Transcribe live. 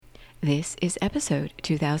This is episode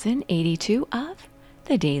 2082 of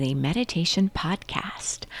the Daily Meditation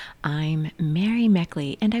Podcast. I'm Mary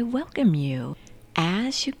Meckley, and I welcome you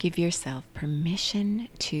as you give yourself permission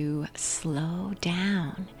to slow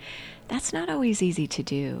down. That's not always easy to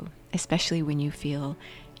do, especially when you feel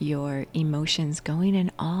your emotions going in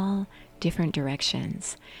all different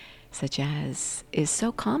directions, such as is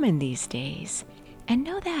so common these days. And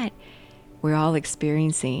know that we're all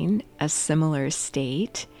experiencing a similar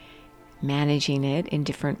state, managing it in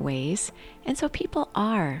different ways. And so people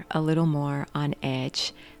are a little more on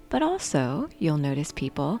edge, but also you'll notice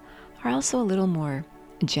people are also a little more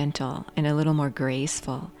gentle and a little more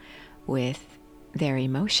graceful with their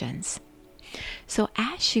emotions. So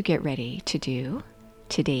as you get ready to do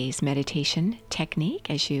today's meditation technique,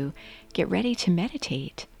 as you get ready to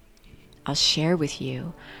meditate, I'll share with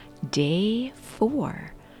you day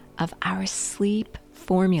 4 of our sleep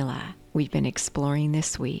formula we've been exploring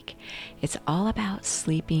this week. It's all about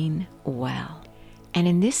sleeping well. And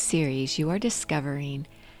in this series, you are discovering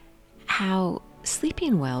how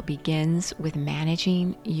sleeping well begins with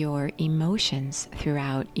managing your emotions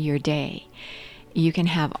throughout your day. You can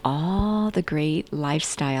have all the great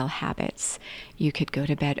lifestyle habits. You could go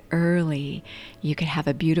to bed early. You could have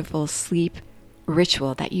a beautiful sleep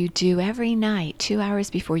ritual that you do every night, 2 hours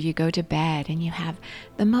before you go to bed, and you have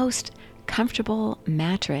the most comfortable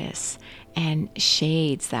mattress and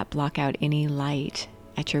shades that block out any light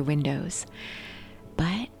at your windows.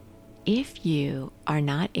 But if you are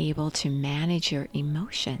not able to manage your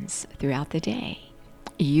emotions throughout the day,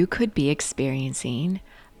 you could be experiencing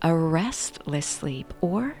a restless sleep,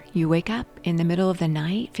 or you wake up in the middle of the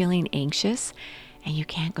night feeling anxious and you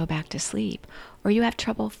can't go back to sleep, or you have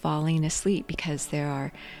trouble falling asleep because there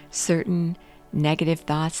are certain negative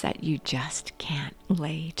thoughts that you just can't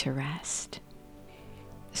lay to rest.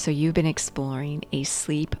 So you've been exploring a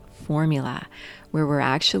sleep formula where we're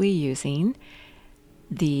actually using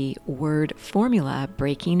the word formula,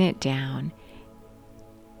 breaking it down,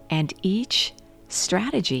 and each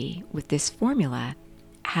strategy with this formula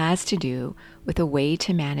has to do with a way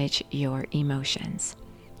to manage your emotions.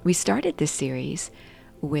 We started this series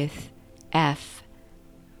with F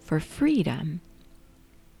for freedom,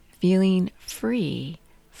 feeling free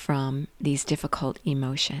from these difficult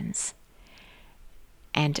emotions.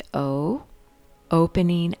 And O,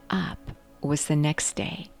 opening up, was the next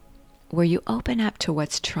day, where you open up to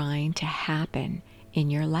what's trying to happen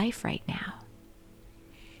in your life right now.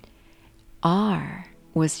 R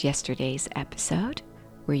was yesterday's episode,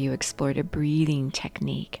 where you explored a breathing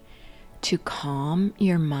technique to calm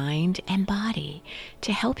your mind and body,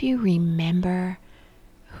 to help you remember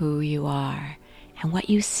who you are and what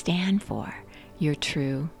you stand for, your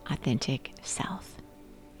true, authentic self.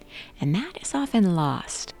 And that is often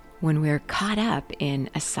lost when we're caught up in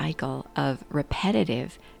a cycle of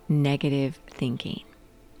repetitive negative thinking.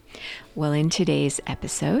 Well, in today's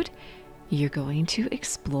episode, you're going to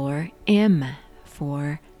explore M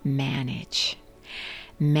for manage.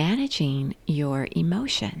 Managing your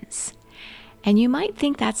emotions. And you might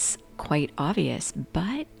think that's quite obvious,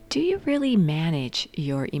 but do you really manage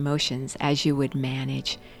your emotions as you would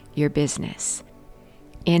manage your business?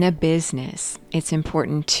 In a business, it's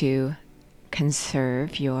important to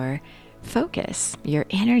conserve your focus, your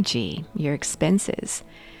energy, your expenses.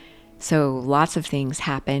 So lots of things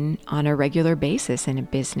happen on a regular basis in a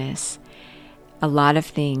business. A lot of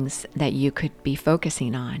things that you could be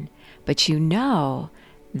focusing on, but you know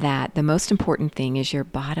that the most important thing is your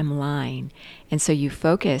bottom line. And so you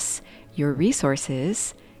focus your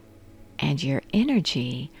resources and your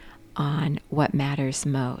energy on what matters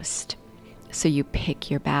most. So you pick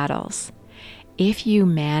your battles. If you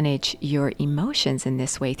manage your emotions in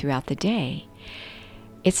this way throughout the day,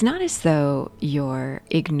 it's not as though you're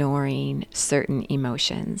ignoring certain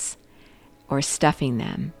emotions or stuffing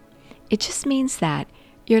them. It just means that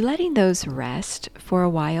you're letting those rest for a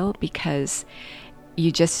while because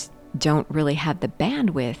you just don't really have the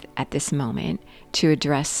bandwidth at this moment to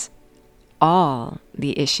address all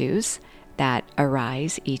the issues that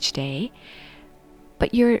arise each day.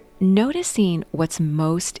 But you're noticing what's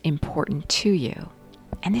most important to you.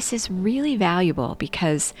 And this is really valuable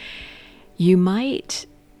because you might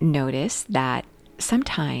notice that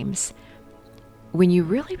sometimes when you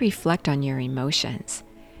really reflect on your emotions,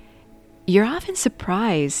 you're often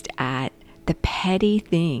surprised at the petty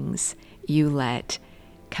things you let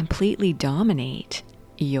completely dominate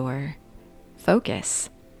your focus.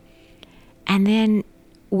 And then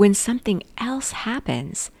when something else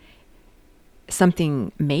happens,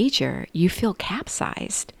 something major, you feel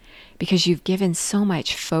capsized because you've given so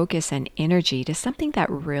much focus and energy to something that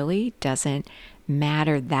really doesn't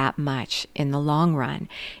matter that much in the long run.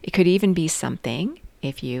 It could even be something,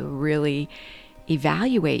 if you really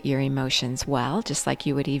evaluate your emotions well, just like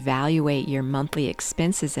you would evaluate your monthly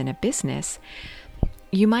expenses in a business,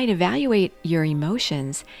 you might evaluate your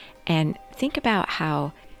emotions and think about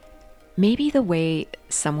how maybe the way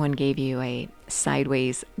someone gave you a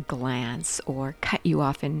sideways glance, or cut you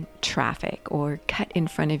off in traffic, or cut in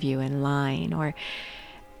front of you in line, or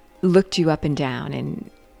looked you up and down and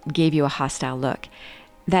gave you a hostile look,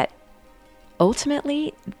 that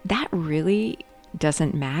ultimately that really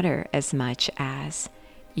doesn't matter as much as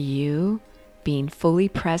you being fully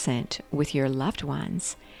present with your loved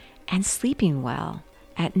ones and sleeping well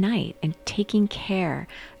at night and taking care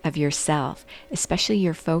of yourself, especially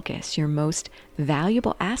your focus, your most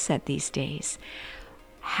valuable asset these days.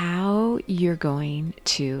 How you're going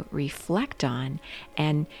to reflect on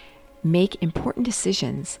and make important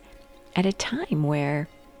decisions at a time where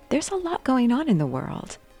there's a lot going on in the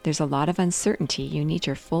world. There's a lot of uncertainty. You need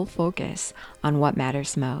your full focus on what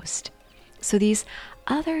matters most. So these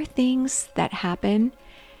other things that happen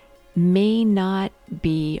may not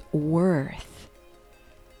be worth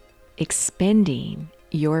expending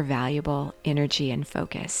your valuable energy and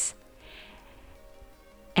focus.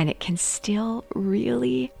 And it can still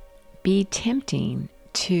really be tempting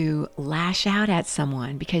to lash out at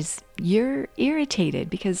someone because you're irritated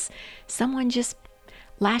because someone just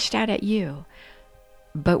lashed out at you.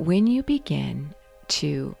 But when you begin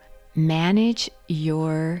to manage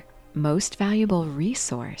your most valuable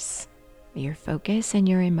resource, your focus and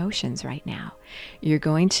your emotions right now, you're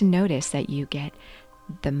going to notice that you get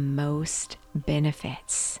the most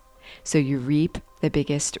benefits. So you reap the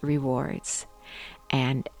biggest rewards.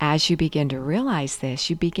 And as you begin to realize this,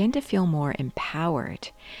 you begin to feel more empowered.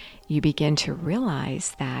 You begin to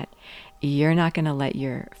realize that you're not going to let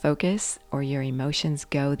your focus or your emotions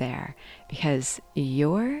go there because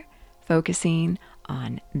you're focusing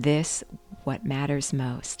on this, what matters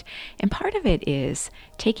most. And part of it is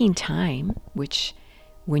taking time, which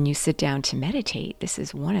when you sit down to meditate, this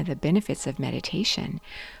is one of the benefits of meditation.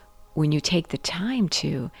 When you take the time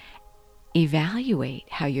to evaluate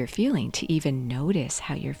how you're feeling, to even notice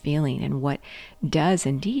how you're feeling and what does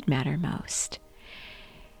indeed matter most,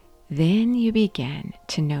 then you begin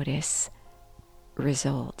to notice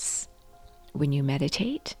results when you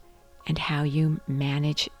meditate and how you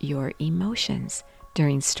manage your emotions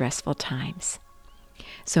during stressful times.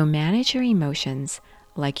 So manage your emotions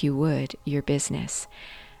like you would your business.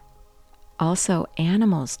 Also,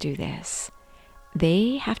 animals do this.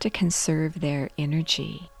 They have to conserve their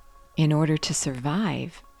energy in order to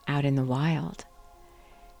survive out in the wild.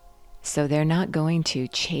 So they're not going to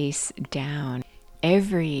chase down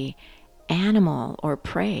every animal or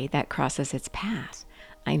prey that crosses its path.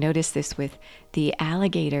 I noticed this with the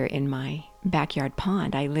alligator in my backyard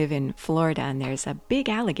pond. I live in Florida and there's a big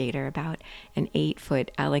alligator, about an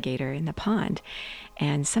 8-foot alligator in the pond.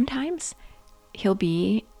 And sometimes he'll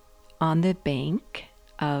be on the bank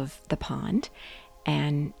of the pond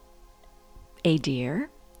and a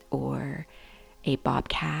deer or a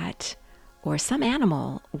bobcat or some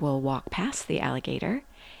animal will walk past the alligator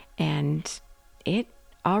and it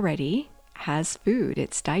already has food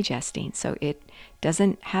it's digesting, so it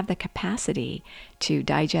doesn't have the capacity to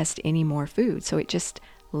digest any more food, so it just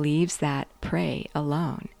leaves that prey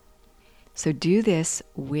alone. So do this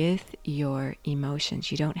with your emotions.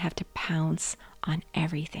 You don't have to pounce on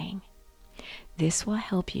everything. This will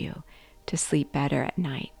help you to sleep better at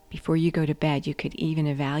night. Before you go to bed, you could even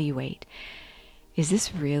evaluate, is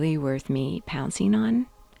this really worth me pouncing on?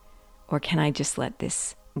 Or can I just let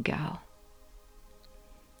this go?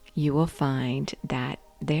 You will find that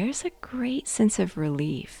there's a great sense of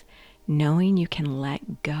relief knowing you can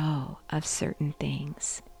let go of certain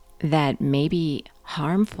things that may be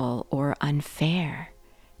harmful or unfair,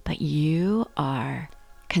 but you are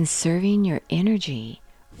conserving your energy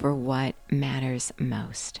for what matters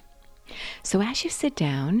most. So as you sit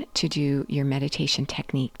down to do your meditation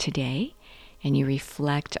technique today and you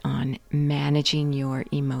reflect on managing your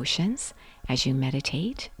emotions as you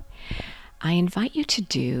meditate, I invite you to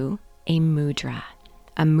do a mudra.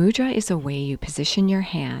 A mudra is a way you position your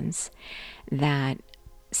hands that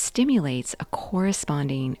stimulates a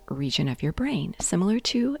corresponding region of your brain, similar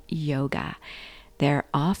to yoga. They're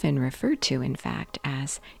often referred to, in fact,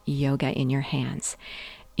 as yoga in your hands.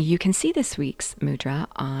 You can see this week's mudra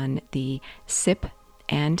on the Sip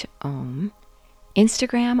and Om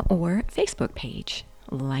Instagram or Facebook page.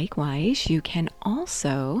 Likewise, you can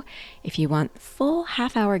also, if you want full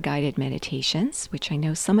half-hour guided meditations, which I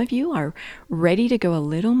know some of you are ready to go a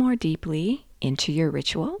little more deeply into your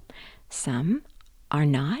ritual, some are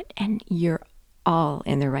not, and you're all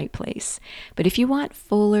in the right place. But if you want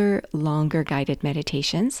fuller, longer guided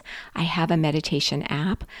meditations, I have a meditation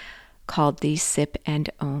app called the Sip and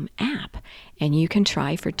Om app, and you can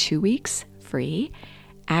try for 2 weeks free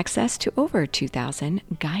access to over 2,000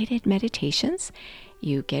 guided meditations.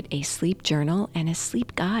 You get a sleep journal and a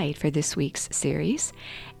sleep guide for this week's series,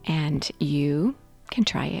 and you can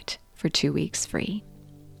try it for 2 weeks free.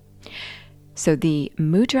 So the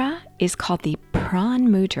mudra is called the Pran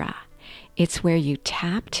Mudra. It's where you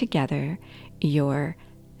tap together your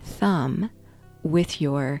thumb with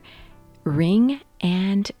your ring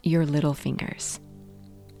and your little fingers.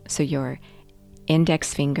 So your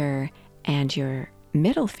index finger and your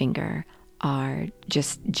middle finger are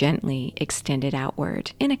just gently extended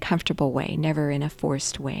outward in a comfortable way, never in a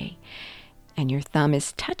forced way. And your thumb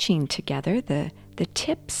is touching together the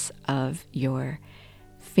tips of your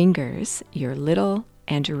fingers, your little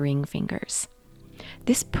and ring fingers.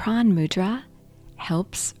 This Pran Mudra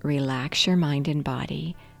helps relax your mind and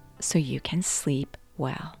body so you can sleep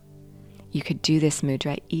well. You could do this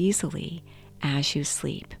mudra easily as you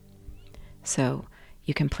sleep. So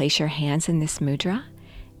you can place your hands in this mudra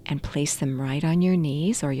and place them right on your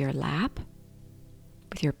knees or your lap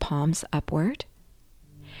with your palms upward,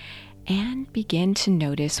 and begin to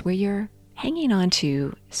notice where you're hanging on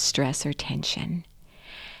to stress or tension.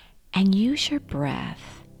 And use your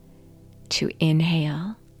breath to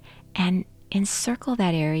inhale and encircle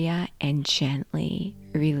that area and gently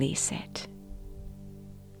release it.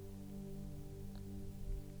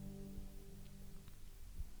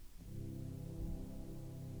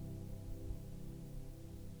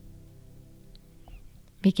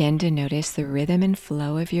 Begin to notice the rhythm and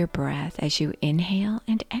flow of your breath as you inhale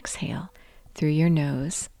and exhale through your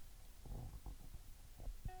nose.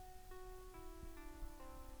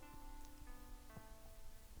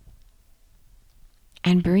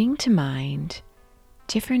 And bring to mind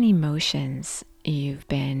different emotions you've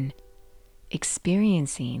been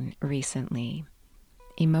experiencing recently,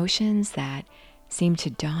 emotions that seem to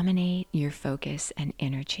dominate your focus and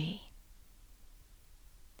energy.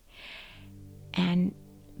 And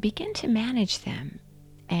begin to manage them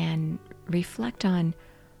and reflect on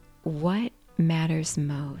what matters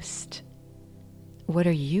most. What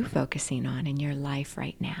are you focusing on in your life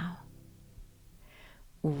right now?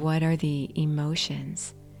 What are the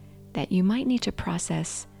emotions that you might need to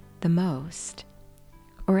process the most?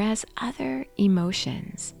 Or as other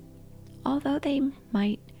emotions, although they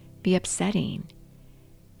might be upsetting,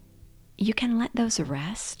 you can let those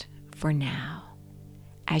rest for now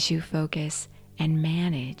as you focus and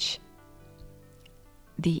manage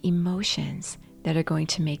the emotions that are going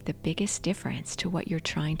to make the biggest difference to what you're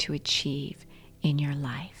trying to achieve in your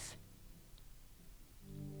life.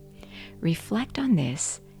 Reflect on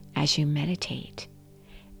this as you meditate,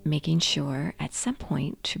 making sure at some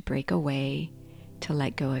point to break away, to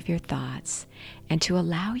let go of your thoughts, and to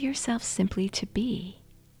allow yourself simply to be,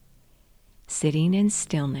 sitting in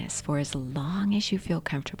stillness for as long as you feel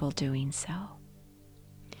comfortable doing so.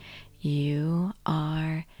 You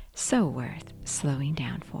are so worth slowing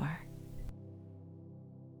down for.